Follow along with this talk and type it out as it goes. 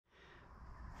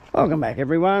Welcome back,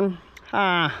 everyone.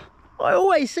 I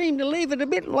always seem to leave it a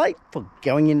bit late for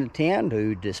going into town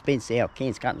to dispense our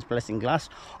cans, cartons, blessing glass.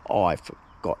 I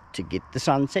forgot to get the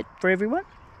sunset for everyone.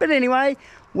 But anyway,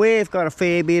 we've got a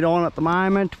fair bit on at the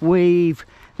moment. We've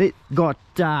got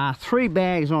 3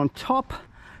 bags on top.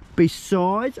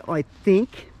 Besides, I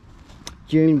think,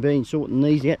 June been sorting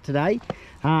these out today.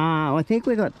 I think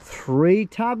we've got 3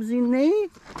 tubs in there.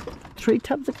 3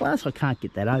 tubs of glass. I can't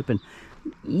get that open.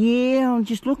 Yeah, I'm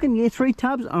just looking. Yeah, 3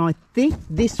 tubs. And I think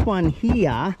this one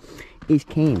here is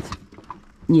cans.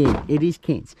 Yeah, it is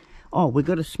cans. Oh, we've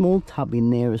got a small tub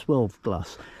in there as well of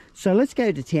glass. So let's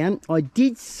go to town. I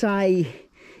did say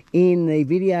in the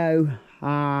video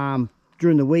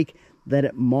during the week that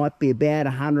it might be about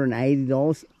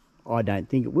 $180. I don't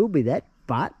think it will be that,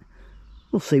 but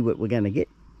we'll see what we're going to get.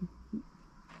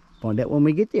 Find out when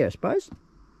we get there, I suppose.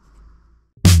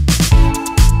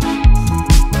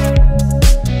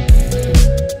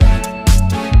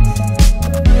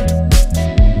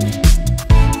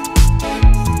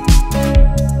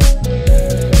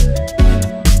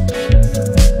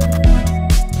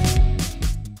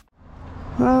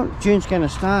 Well, June's going to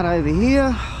start over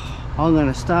here. I'm going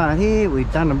to start here.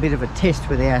 We've done a bit of a test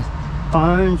with our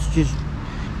phones.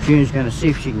 June's going to see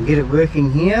if she can get it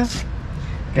working here.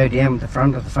 Go down with the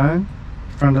front of the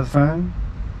phone.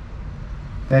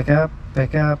 Back up.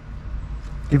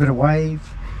 Give it a wave.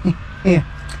 Yeah,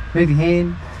 move your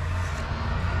hand.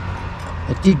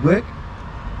 It did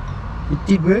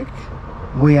work.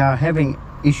 We are having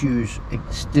issues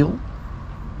still.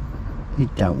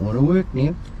 It don't want to work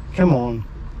now. Come on.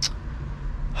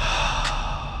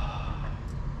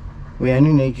 We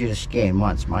only need you to scan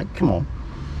once, mate. Come on.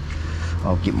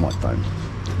 I'll get my phone.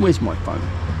 Where's my phone?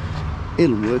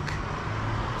 It'll work.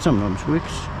 Sometimes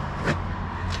works.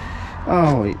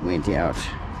 Oh, it went out.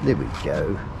 There we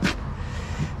go.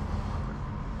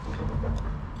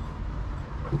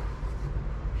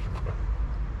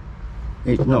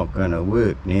 It's not gonna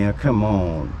work now. Come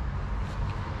on.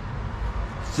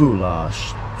 Fool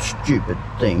ass stupid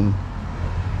thing.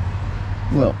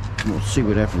 Well, we'll see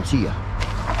what happens here.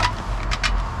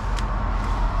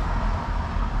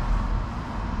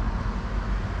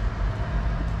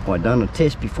 I done a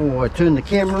test before I turned the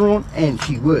camera on and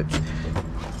she works.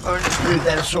 I'll just move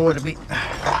that aside a bit.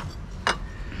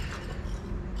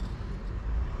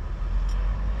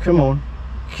 Come on,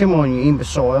 you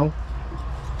imbecile.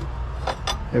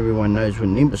 Everyone knows what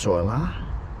an imbecile are.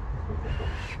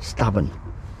 Stubborn.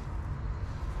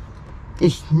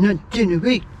 It's not gonna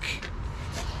work.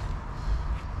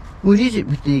 What is it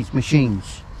with these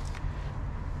machines?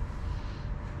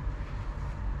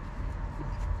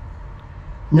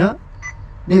 No?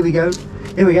 There we go.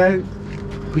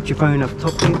 Put your phone up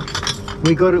top there.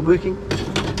 We got it working.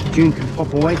 June can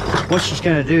pop away. What she's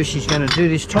going to do is she's going to do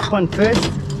this top one first.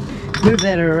 Move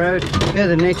that around. Go to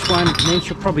the next one. And then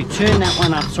she'll probably turn that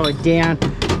one upside down,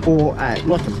 or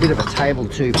like a bit of a table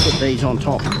to put these on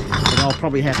top. And I'll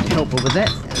probably have to help her with that.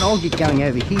 And I'll get going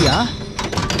over here.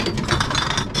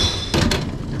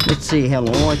 Let's see how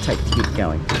long I take to get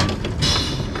going.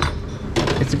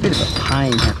 It's a bit of a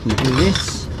pain having to do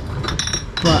this.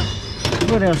 But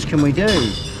what else can we do?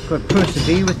 Got to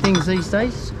persevere with things these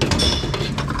days.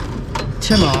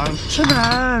 Come on.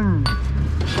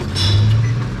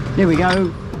 There we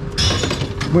go.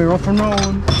 We're off and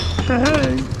rolling.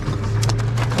 Hey.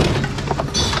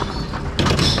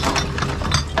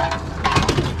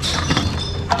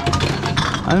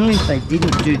 Only if they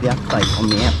didn't do the update on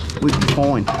the app, we'd be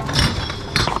fine.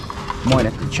 Might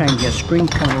have to change our screen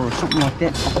colour or something like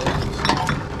that.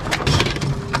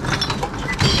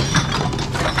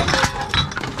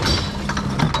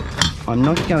 I'm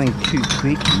not going too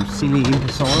quick, you silly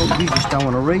imbecile. You just don't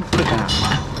want to read quick enough.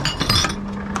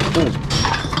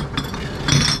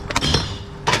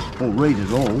 Or read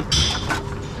it all.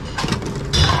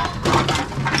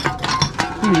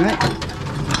 Anyway,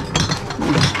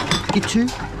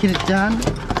 get it done.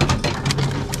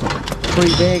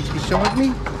 3 bags beside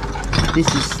me. This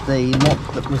is the lot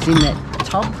that was in that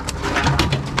tub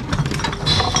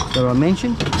that I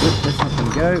mentioned. Yep, that's not going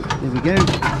to go. There we go.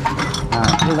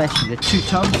 Well, actually, the 2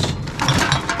 tubs.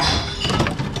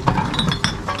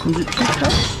 Was it 2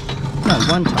 tubs? No,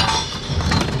 1 tub.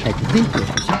 Had to think there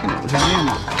for a second. It was around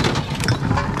there.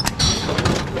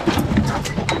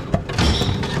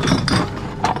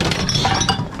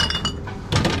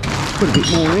 Put a bit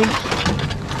more in.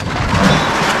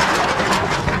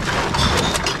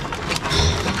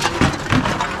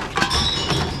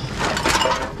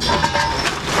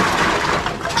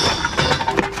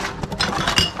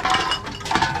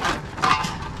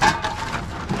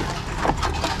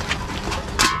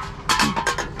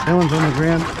 That one's on the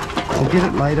ground. I'll get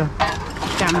it later.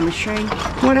 Dumb machine.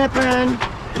 What happened?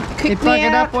 Kick It me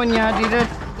buggered out. up on you, did it?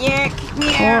 Yeah, kick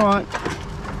me out. Alright.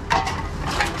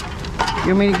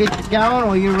 You want me to get you going,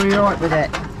 or you're right with that?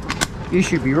 You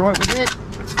should be right with it.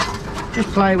 Just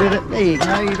play with it. There you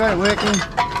go, you got it working.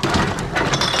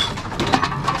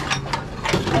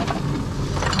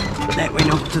 That went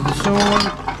off to the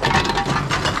side.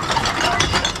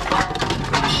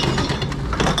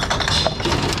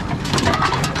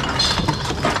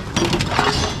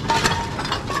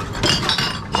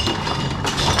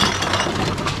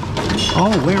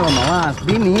 Oh, we're on the last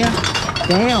bin here.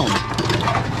 Down.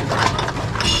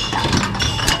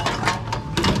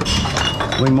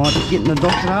 We might be getting the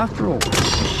doctor after all.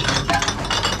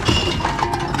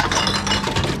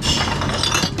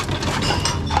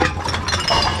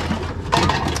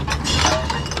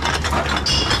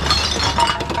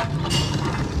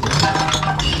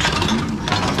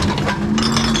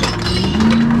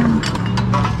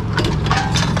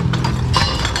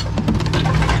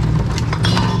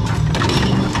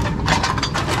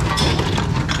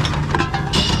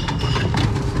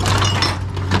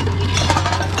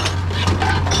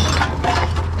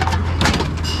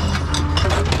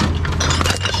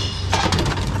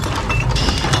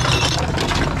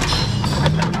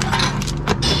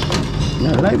 No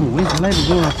label, where's the label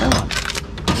going off that one?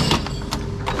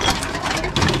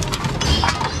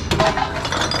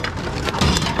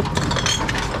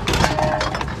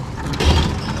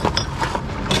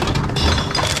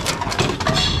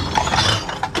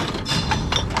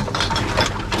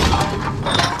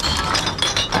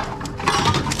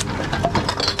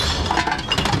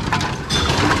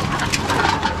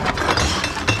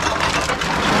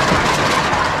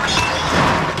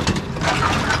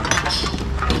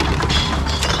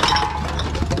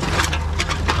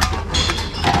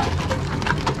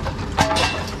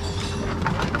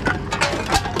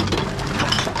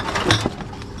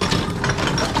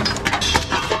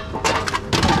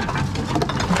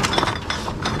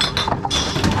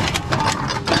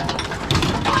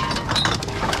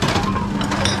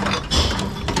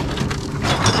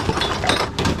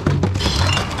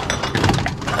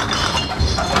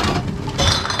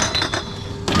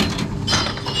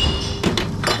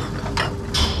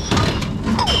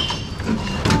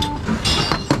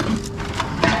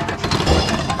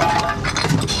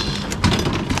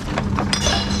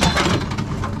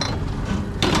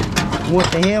 What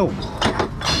the hell?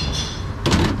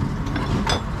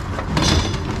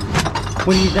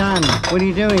 What have you done? What are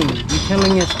you doing? You're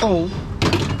telling me it's full?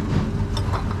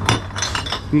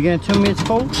 You're going to tell me it's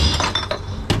full?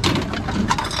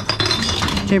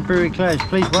 Temporary closed.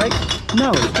 Please wait.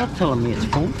 No, it's not telling me it's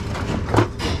full.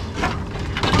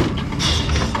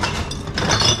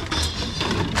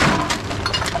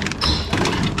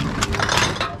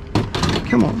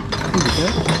 Come on. Here we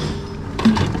go.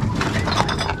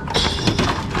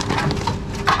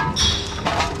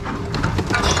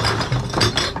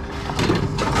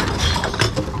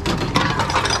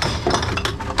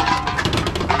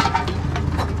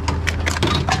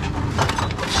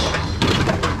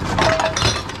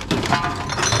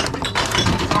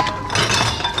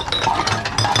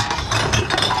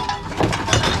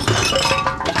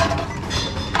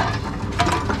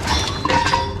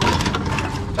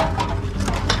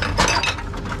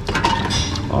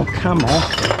 Oh, come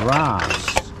off the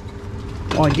grass.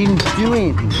 I didn't do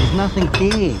anything. There's nothing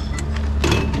there.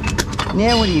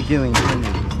 Now what are you doing, Timmy?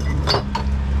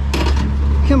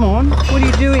 Come on, what are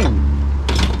you doing?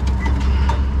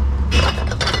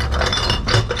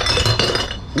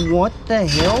 What the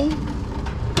hell?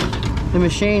 The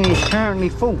machine is currently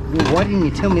full. Well, why didn't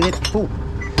you tell me that's full?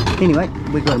 Anyway,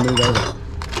 we've got to move over.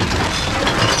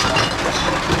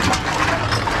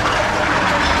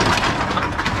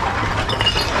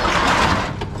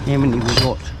 How many we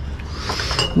got?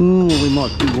 Ooh, we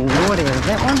might be all right out of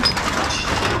that one.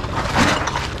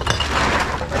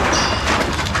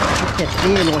 Put that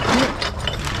there like that.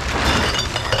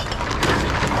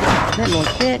 That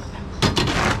like that.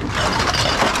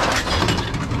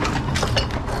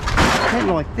 That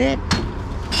like that.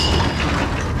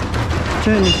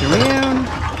 Turn this around.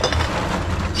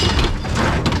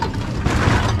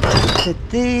 Sit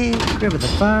there. Grab the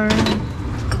phone.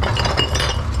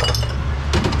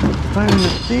 Phone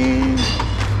up there.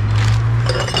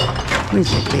 Where's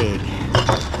the bag?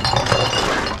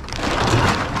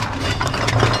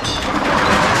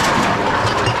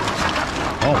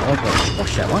 Oh, I've got to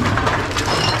squash that one.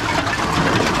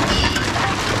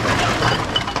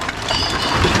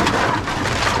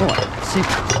 Alright, let's see.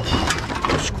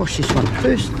 I'll squash this one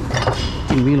first.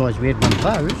 Didn't realise we had one of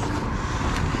those.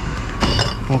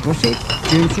 Like I said,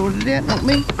 June sorted it out, not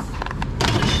me.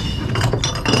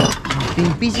 I've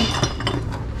been busy.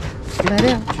 Flat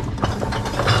out.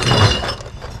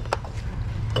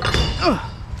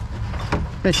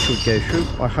 That should go through.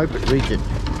 I hope it reads it.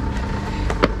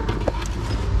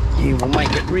 Yeah, we'll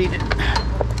make it read it.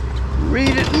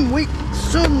 Read it and wait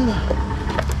soon.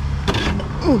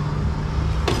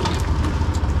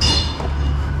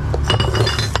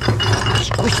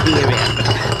 Squish the air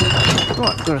out.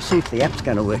 Right, got to see if the app's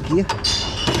going to work here.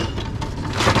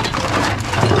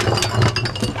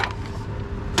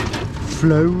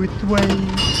 Flow with the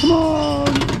waves. Come on!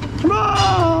 Come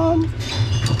on!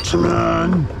 Come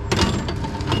on!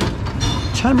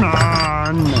 Come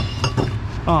on!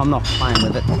 Oh, I'm not playing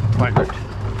with it. Bugger it.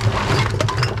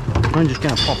 I'm just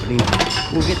going to pop it in.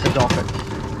 We'll get the docket.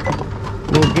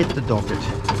 We'll get the docket.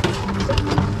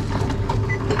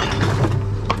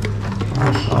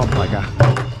 Oh, bugger.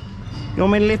 You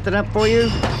want me to lift it up for you?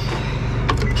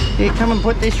 Here, come and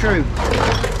put this through.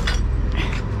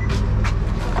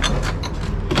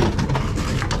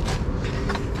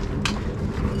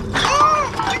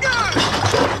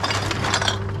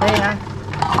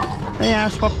 There you are,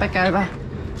 swap back over.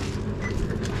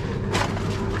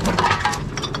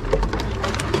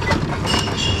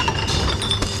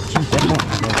 Geez, that might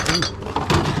go through.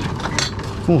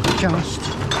 Oh, just.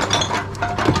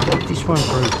 Get this one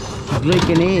through. It's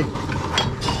leaking air.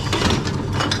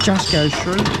 Just goes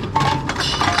through.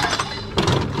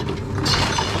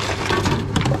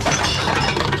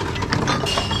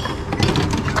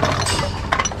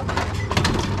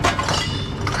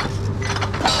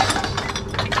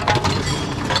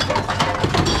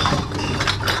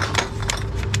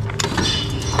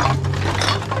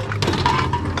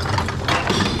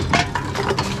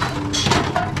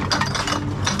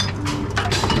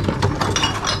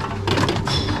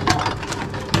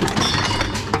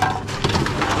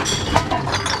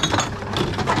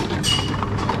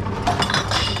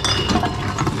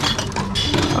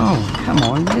 Oh, come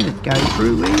on, let it go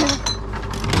through here.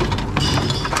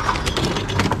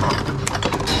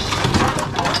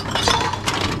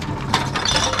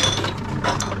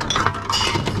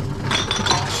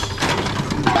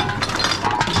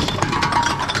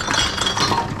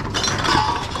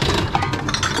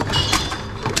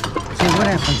 See, what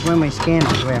happens when we scan it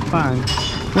to our phone,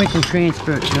 we can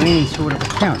transfer it to any sort of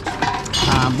account.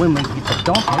 When we get the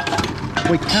docket,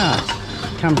 we can't.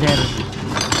 It comes out of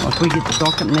like we get the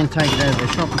docket and then take it over to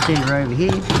the shopping centre over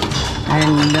here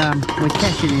and we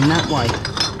cash it in that way.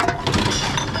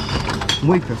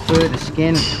 We prefer to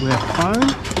scan it to our phone.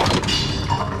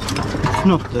 It's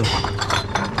not the...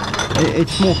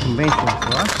 It's more conventional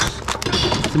for us.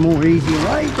 It's a more easier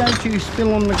way. Don't you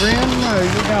spill on the ground? No,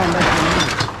 you're going back in there.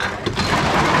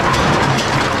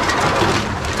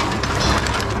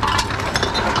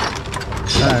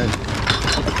 So...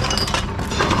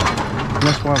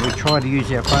 that's why we try to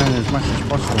use our phone as much as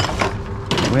possible.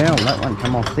 Well, that one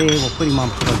come off there. We'll put him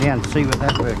upside down and see what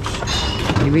that works.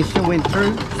 If he still went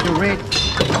through, still red.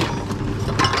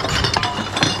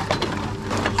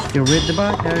 Still red the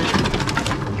barcode.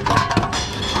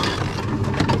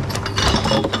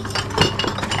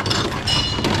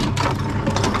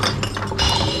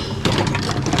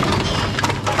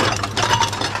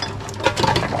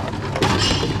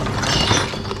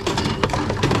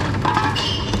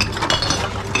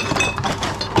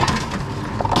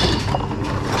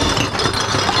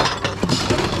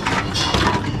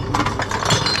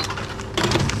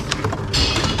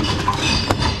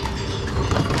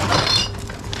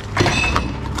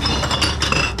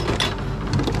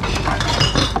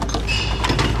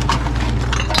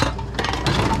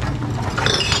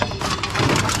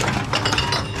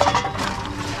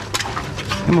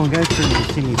 Come on, go through the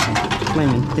silly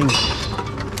flaming thing.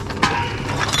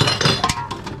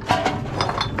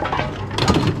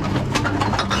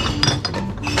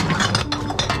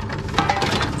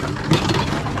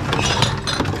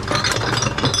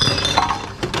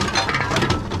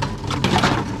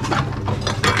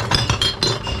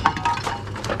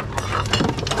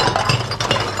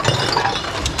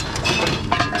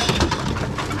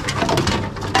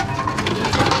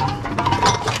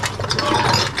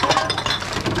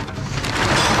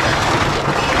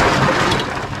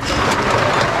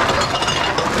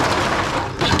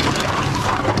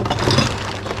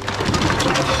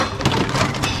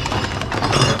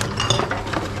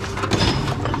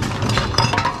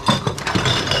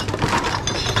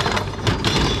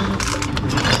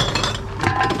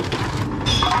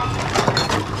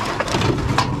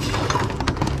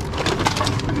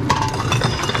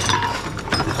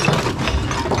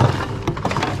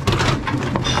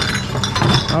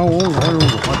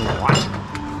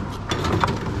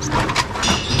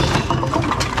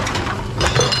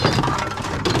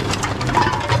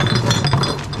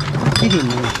 Get in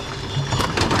there.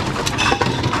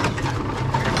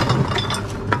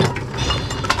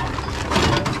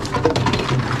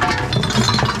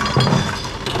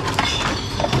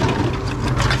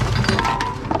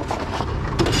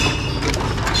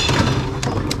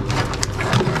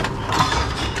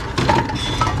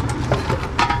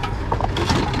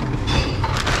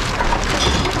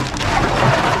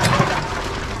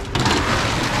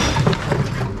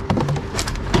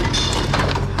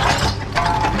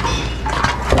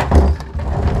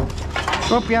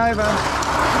 Swap you over.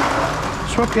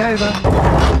 Swap you over.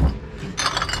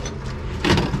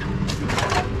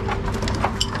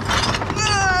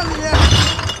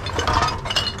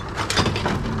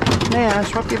 Now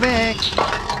swap you back.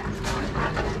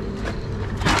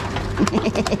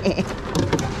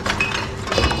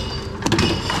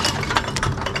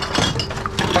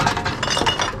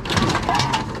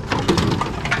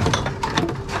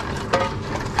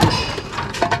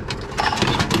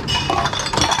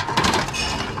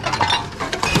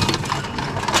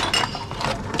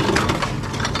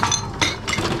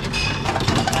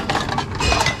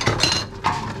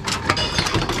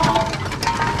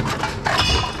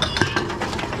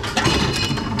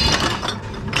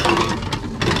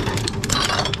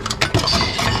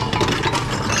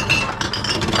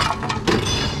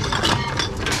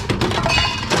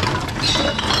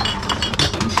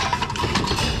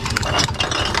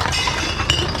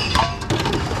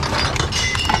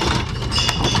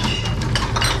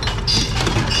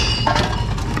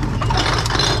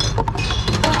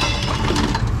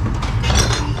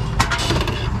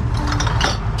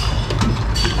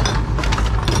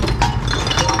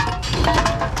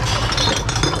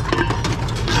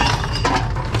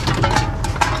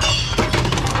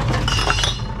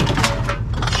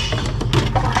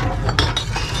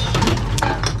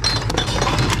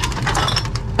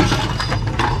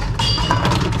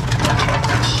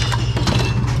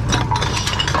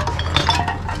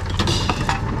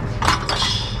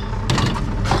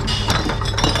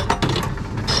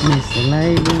 Miss the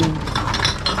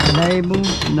label,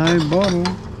 no bottle.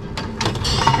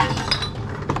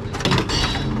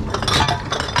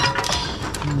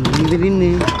 Leave it in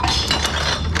there.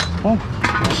 Oh,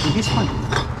 this one.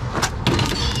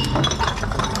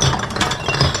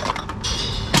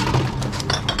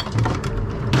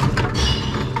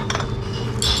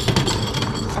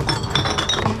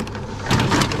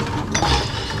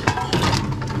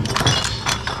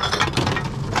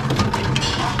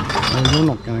 You're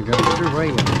not going to go through, are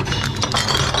you?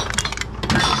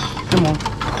 Come on,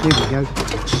 there we go.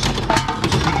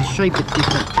 The shape is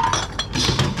different.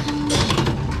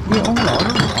 Yeah,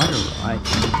 alright.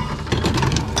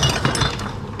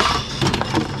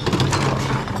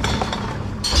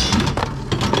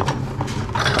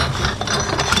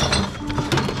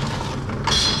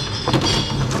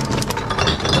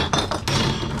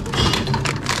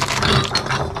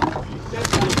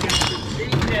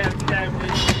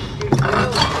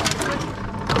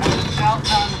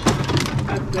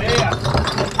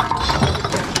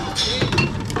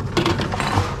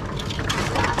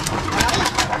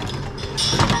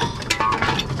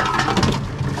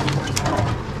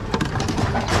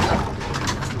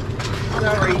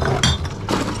 Sorry.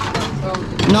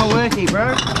 Not working,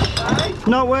 bro.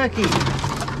 Not working.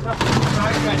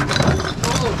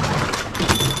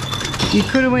 You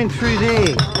could have went through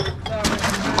there.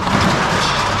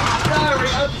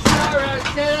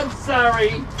 I'm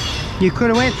sorry. You could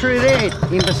have went through there,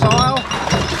 imbecile.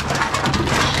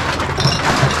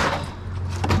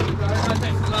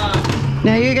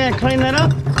 Now you're going to clean that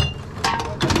up?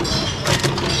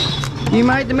 You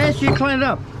made the mess, you clean it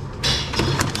up.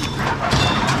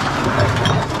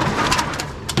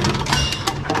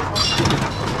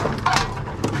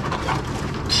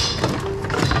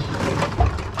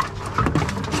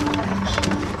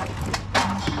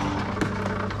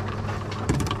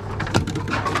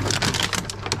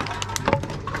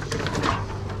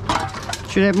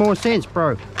 Should have more sense,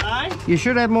 bro. Aye? You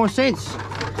should have more sense. Sorry.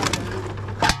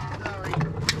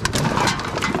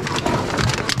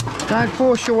 Don't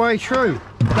force your way through.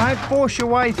 Don't force your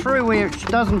way through where it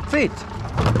doesn't fit.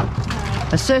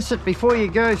 Assess it before you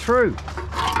go through.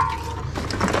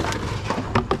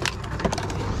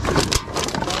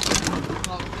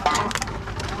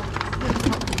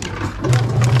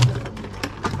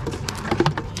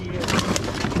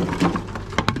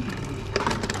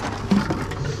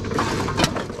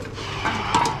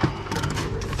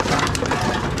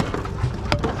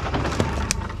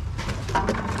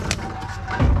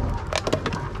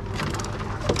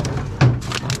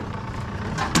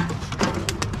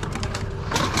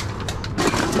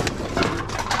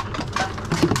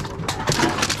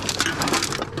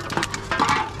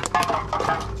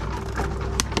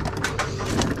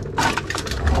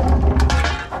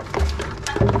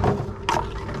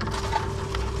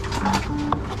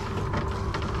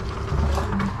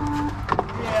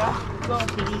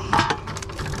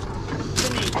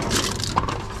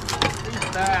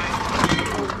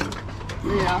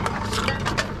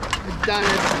 done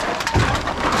it.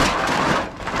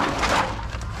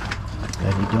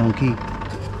 Bloody donkey.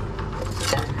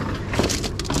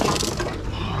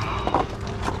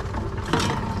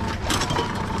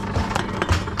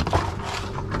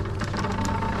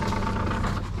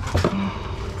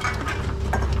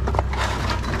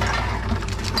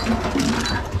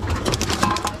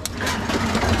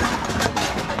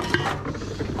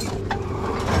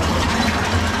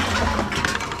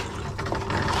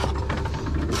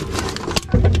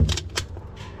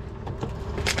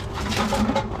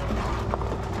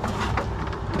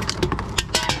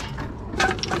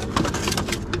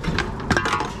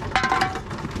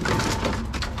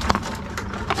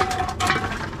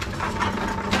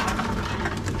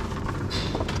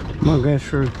 Might go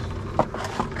through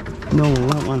normal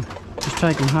that one. Just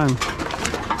take them home.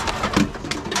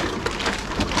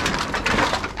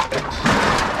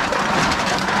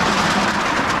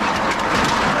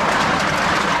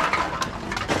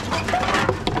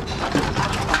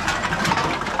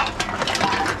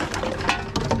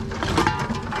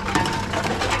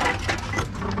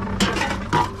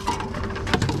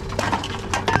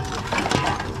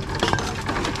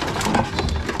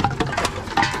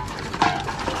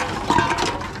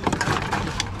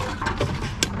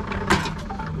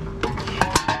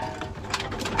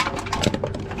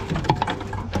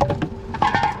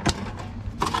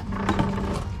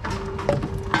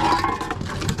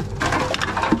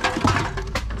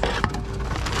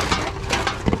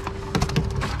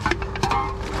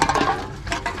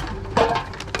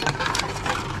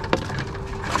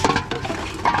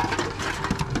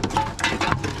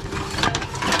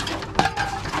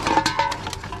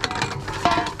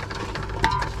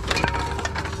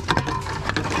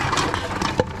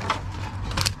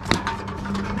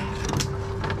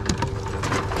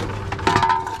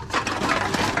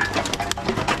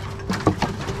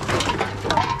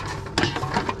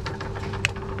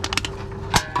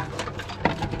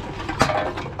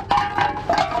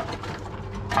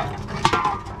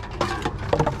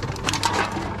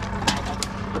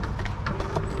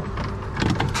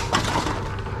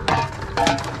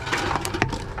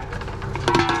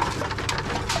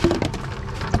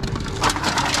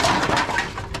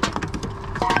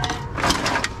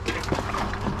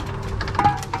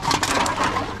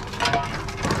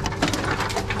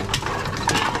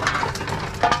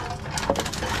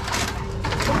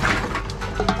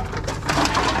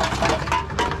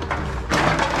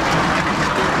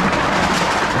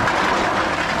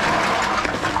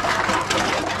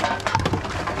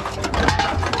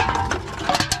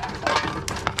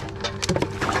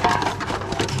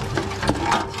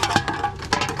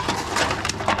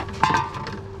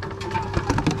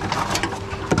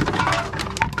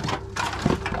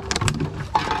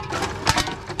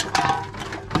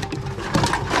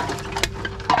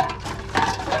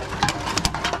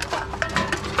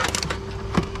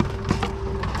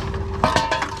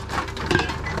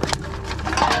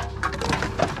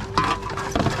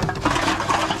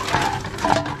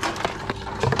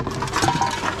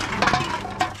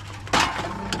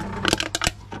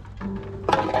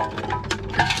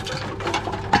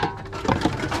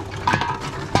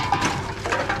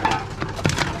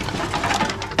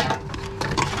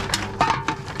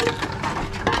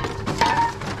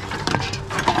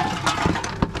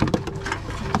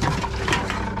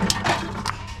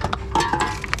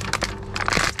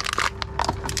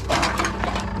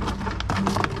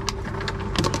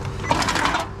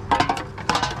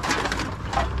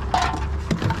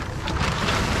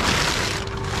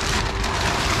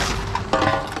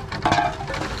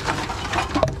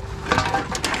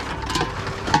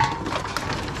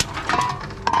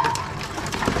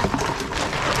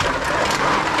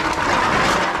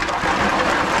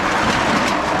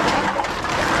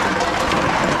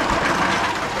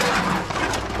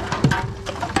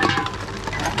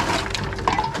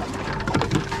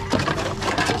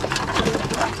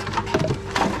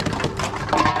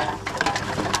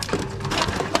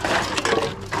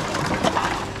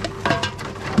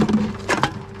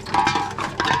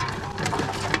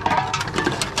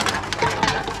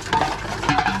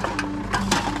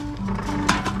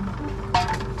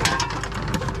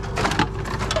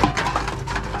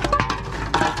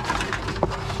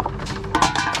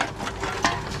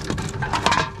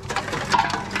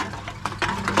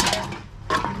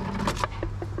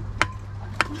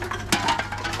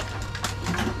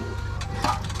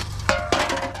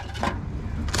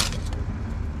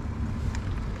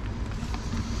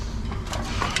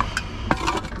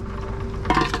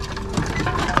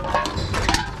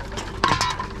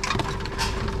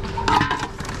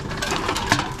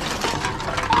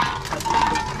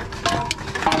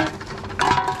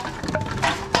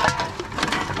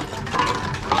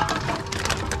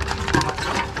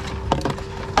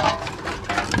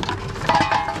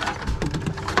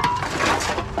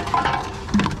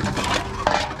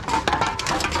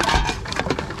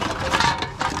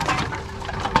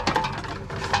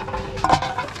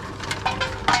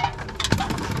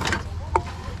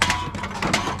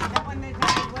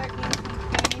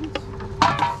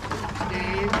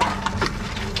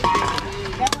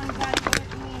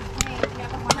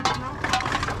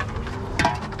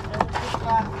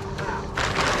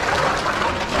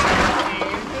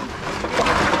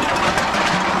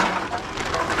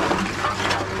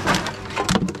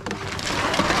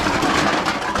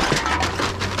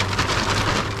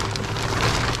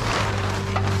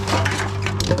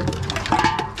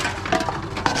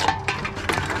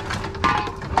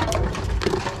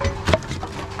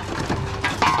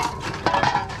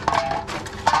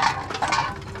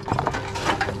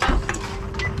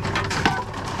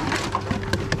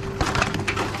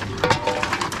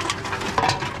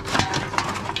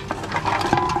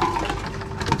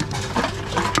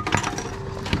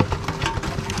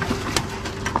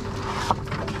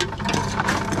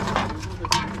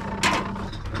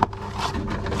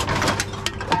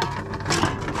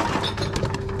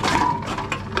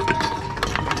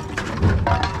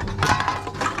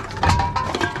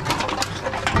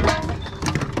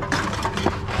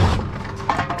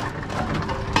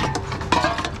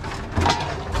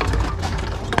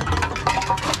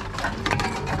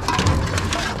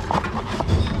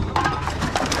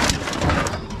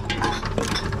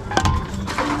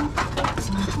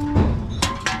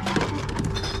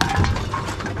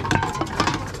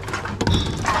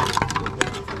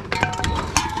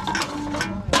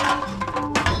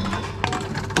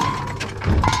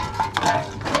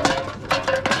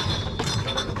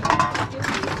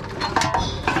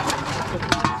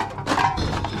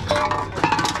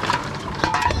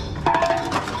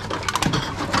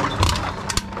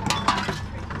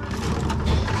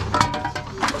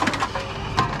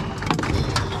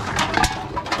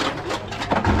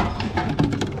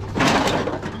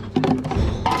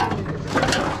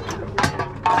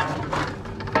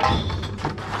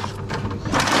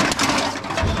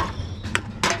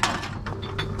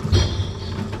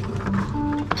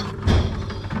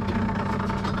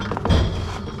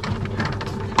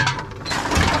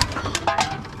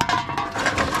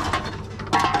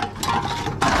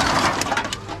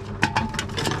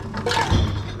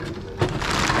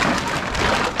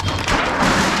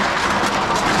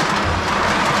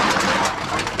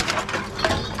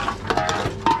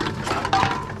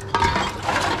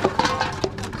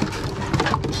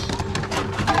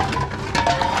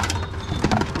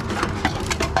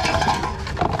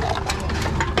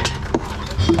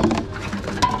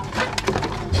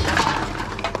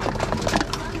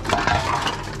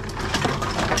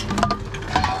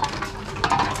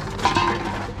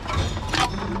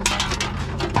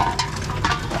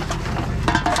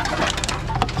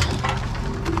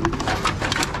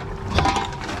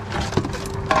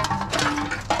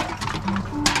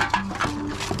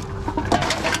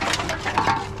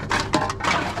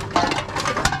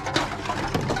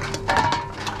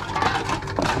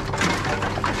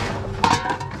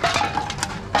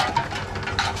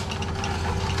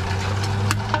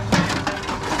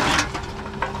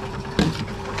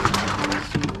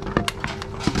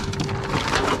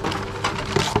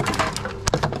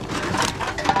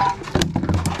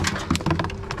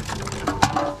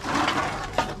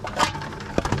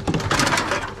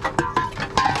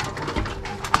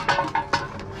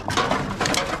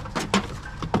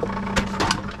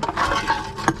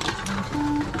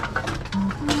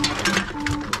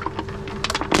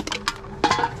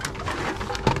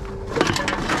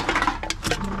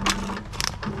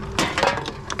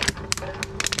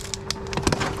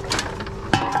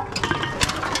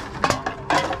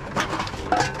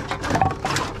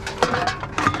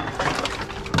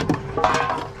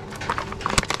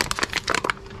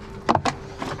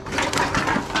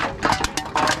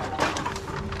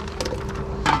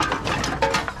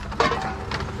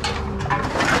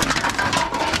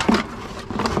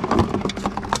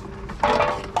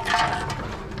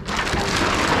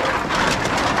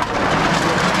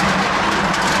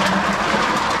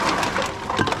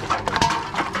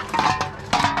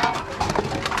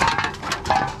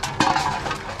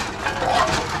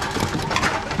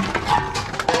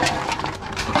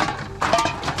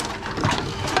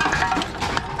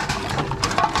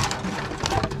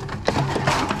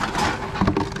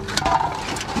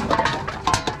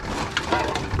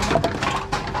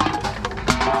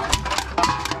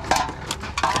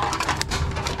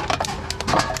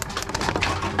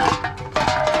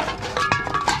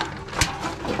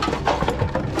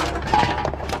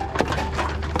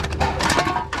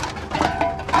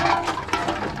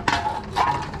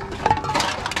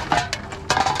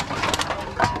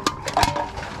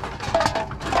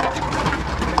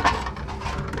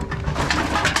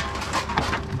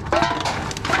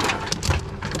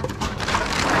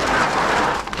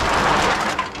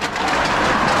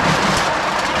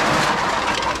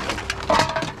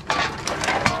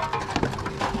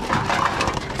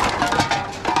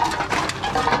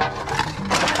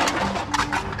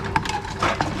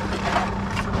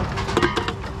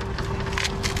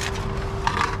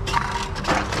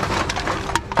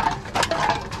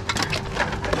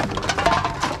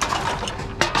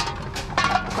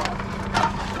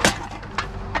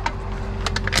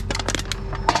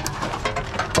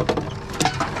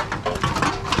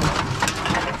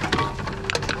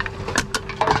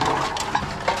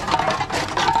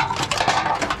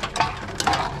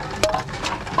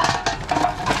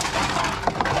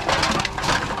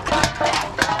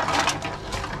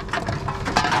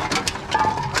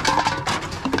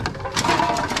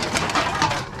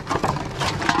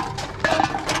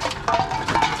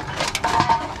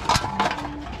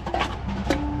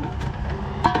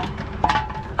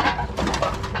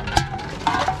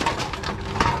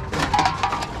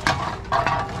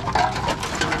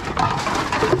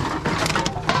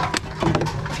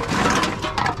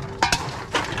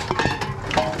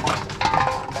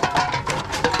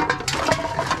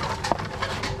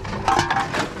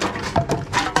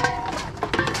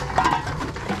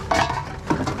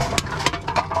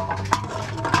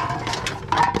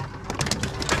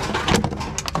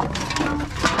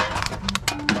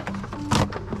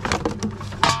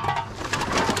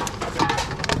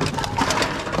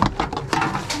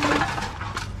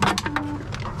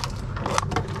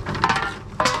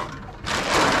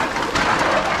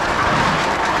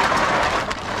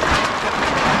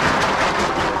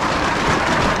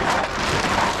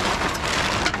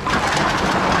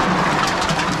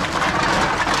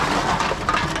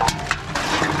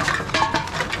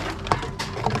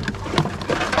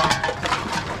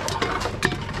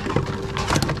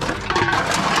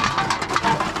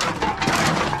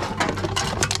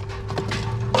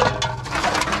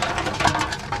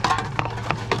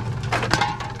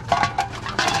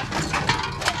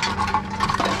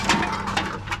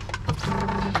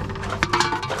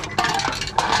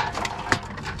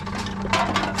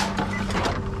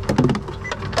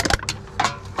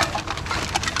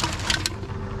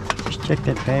 Check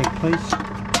that bag, please.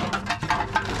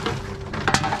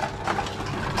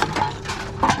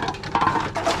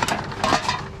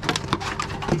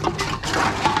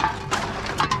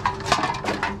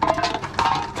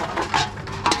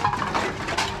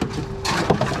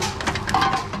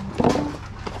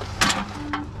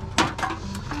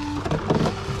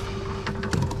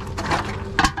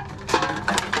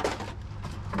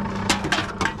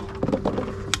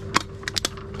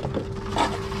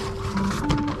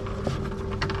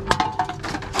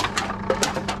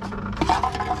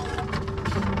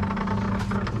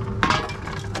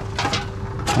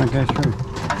 Don't go through.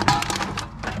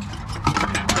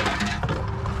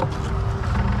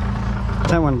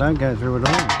 That one don't go through at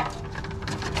all.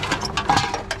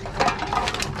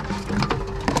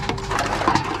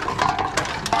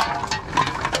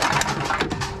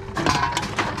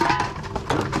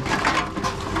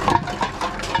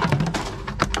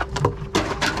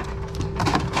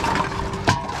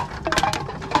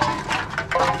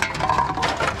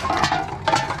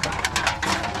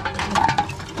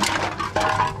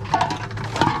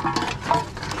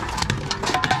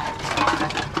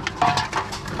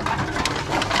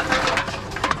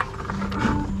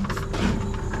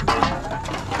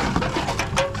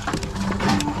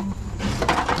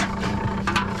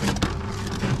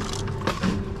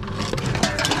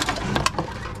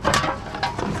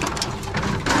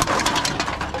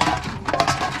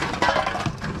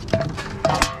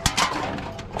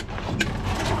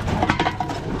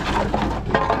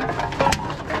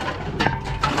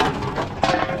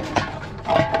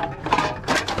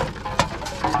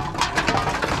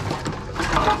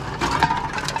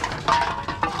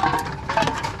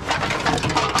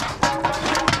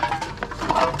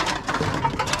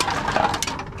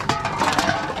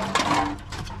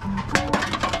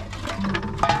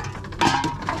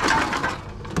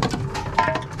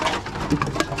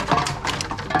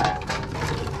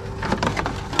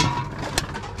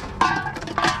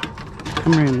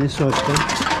 Come around this side,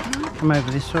 Steve. Come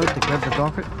over this side to grab the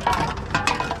docket.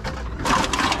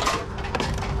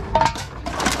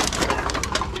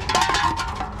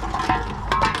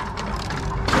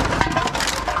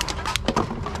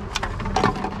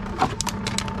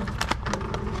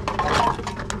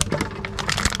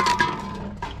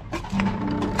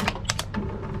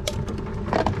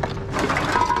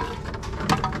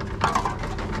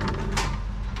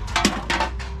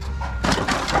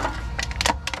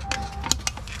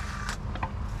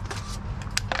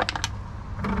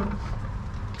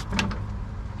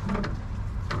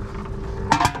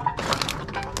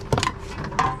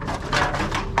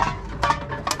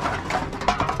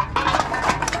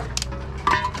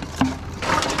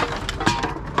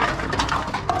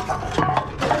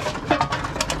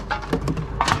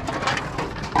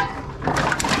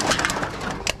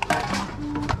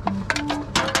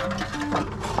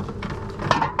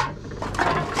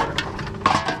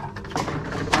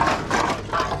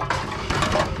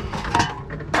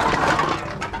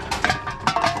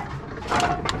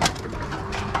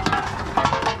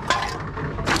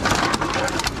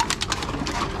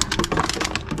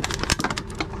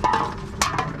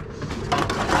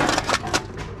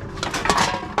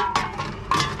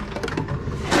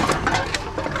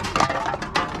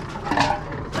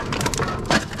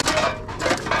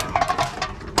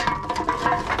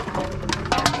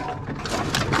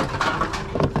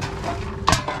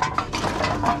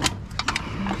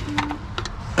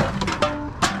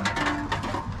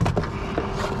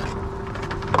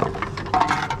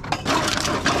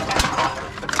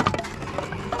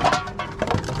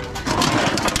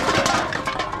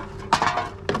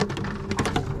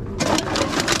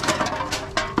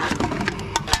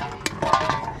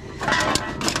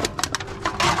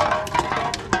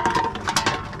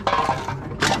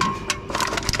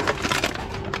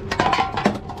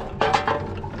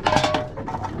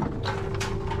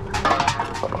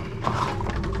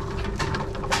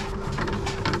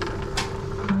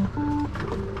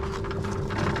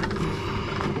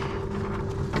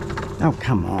 Oh,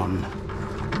 come on.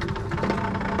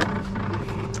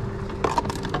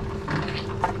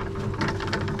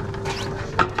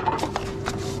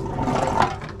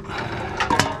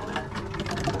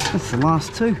 That's the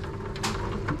last two.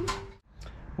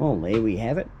 Well, there we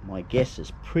have it. My guess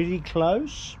is pretty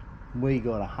close. We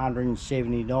got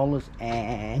 $170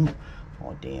 and,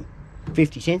 oh damn,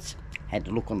 50 cents. Had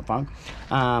to look on the phone.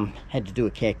 Had to do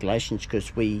a calculations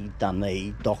because we done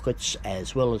the dockets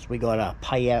as well as we got a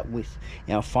payout with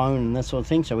our phone and that sort of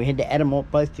thing. So we had to add them all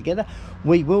both together.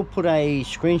 We will put a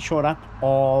screenshot up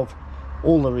of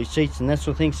all the receipts and that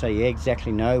sort of thing, so you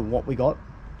exactly know what we got.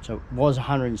 So it was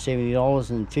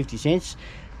 $170.50.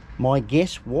 My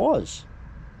guess was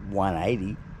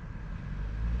 180.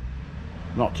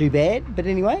 Not too bad, but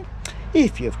anyway,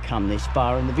 if you've come this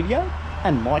far in the video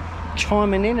and might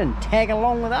chiming in and tag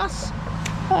along with us,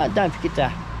 don't forget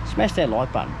to smash that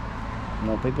like button.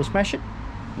 More people smash it,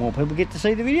 more people get to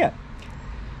see the video.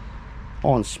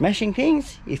 On smashing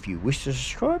things, if you wish to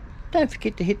subscribe, don't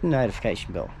forget to hit the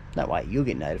notification bell. That way you'll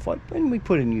get notified when we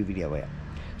put a new video out.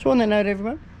 So on that note,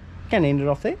 everyone, going to end it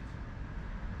off there,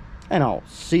 and I'll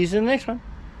see you in the next one.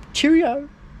 Cheerio.